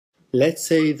let's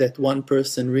say that one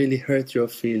person really hurt your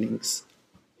feelings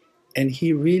and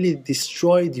he really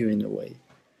destroyed you in a way,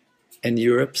 and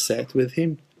you're upset with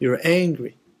him, you're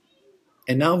angry,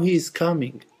 and now he's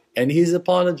coming and he's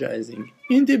apologizing.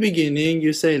 In the beginning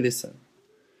you say, listen,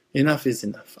 enough is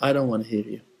enough, I don't want to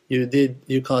hear you,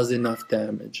 you caused enough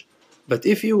damage. But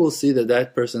if you will see that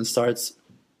that person starts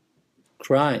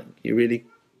crying, he really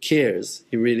cares,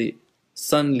 he really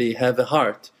suddenly have a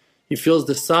heart, he feels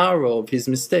the sorrow of his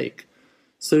mistake,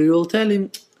 so you will tell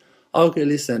him, okay,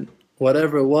 listen,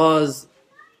 whatever was,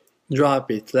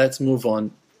 drop it, let's move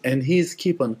on. And he's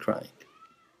keep on crying,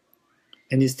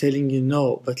 and he's telling you,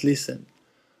 no, but listen,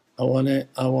 I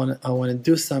wanna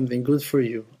do something good for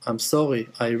you. I'm sorry,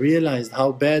 I realized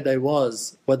how bad I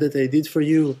was. What that I did for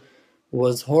you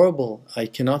was horrible. I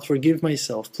cannot forgive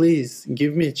myself. Please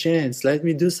give me a chance. Let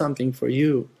me do something for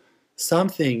you.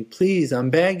 Something, please, I'm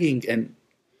begging. And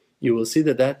you will see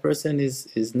that that person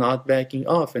is not backing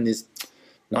off and is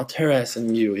not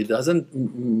harassing you. He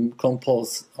doesn't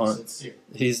compulse on.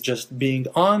 He's just being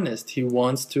honest. He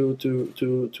wants to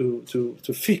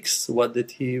fix what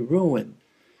did he ruin.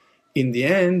 In the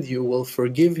end, you will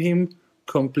forgive him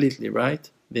completely, right?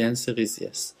 The answer is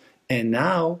yes. And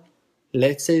now,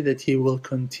 let's say that he will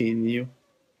continue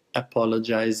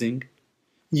apologizing.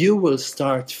 You will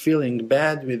start feeling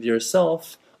bad with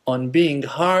yourself on being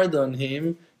hard on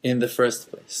him in the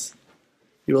first place.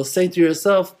 You will say to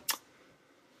yourself,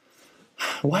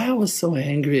 why I was so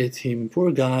angry at him?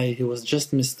 Poor guy, he was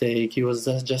just a mistake, he was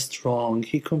just wrong,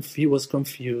 he was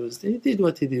confused, he did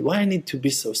what he did. Why I need to be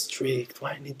so strict?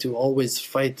 Why I need to always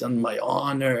fight on my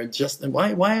honor?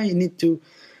 Why I need to...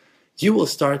 You will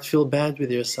start feel bad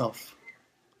with yourself.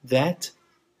 That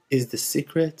is the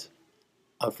secret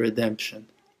of redemption.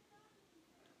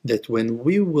 That when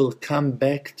we will come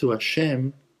back to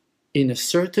HaShem, in a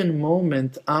certain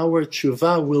moment our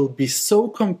tshuva will be so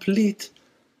complete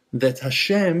that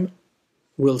HaShem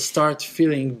will start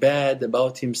feeling bad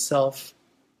about himself,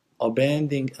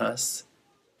 abandoning us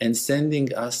and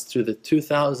sending us to the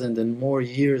 2,000 and more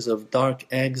years of dark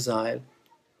exile,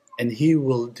 and he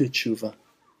will do tshuva,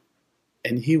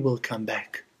 and he will come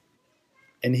back,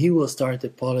 and he will start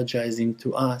apologizing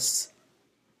to us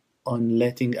on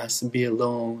letting us be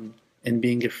alone and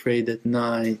being afraid at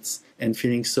nights and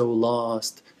feeling so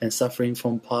lost and suffering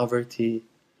from poverty.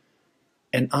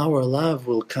 And our love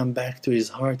will come back to his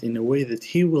heart in a way that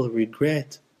he will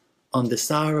regret on the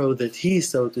sorrow that he,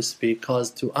 so to speak,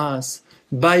 caused to us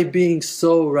by being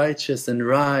so righteous and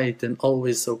right and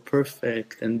always so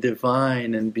perfect and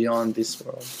divine and beyond this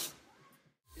world.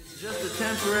 It's just a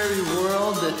temporary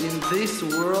world that in this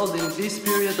world, in this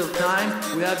period of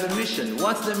time, we have a mission.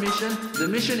 What's the mission? The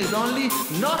mission is only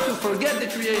not to forget the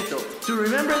Creator, to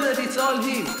remember that it's all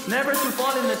Him, never to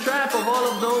fall in the trap of all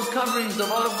of those coverings,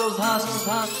 of all of those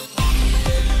husks.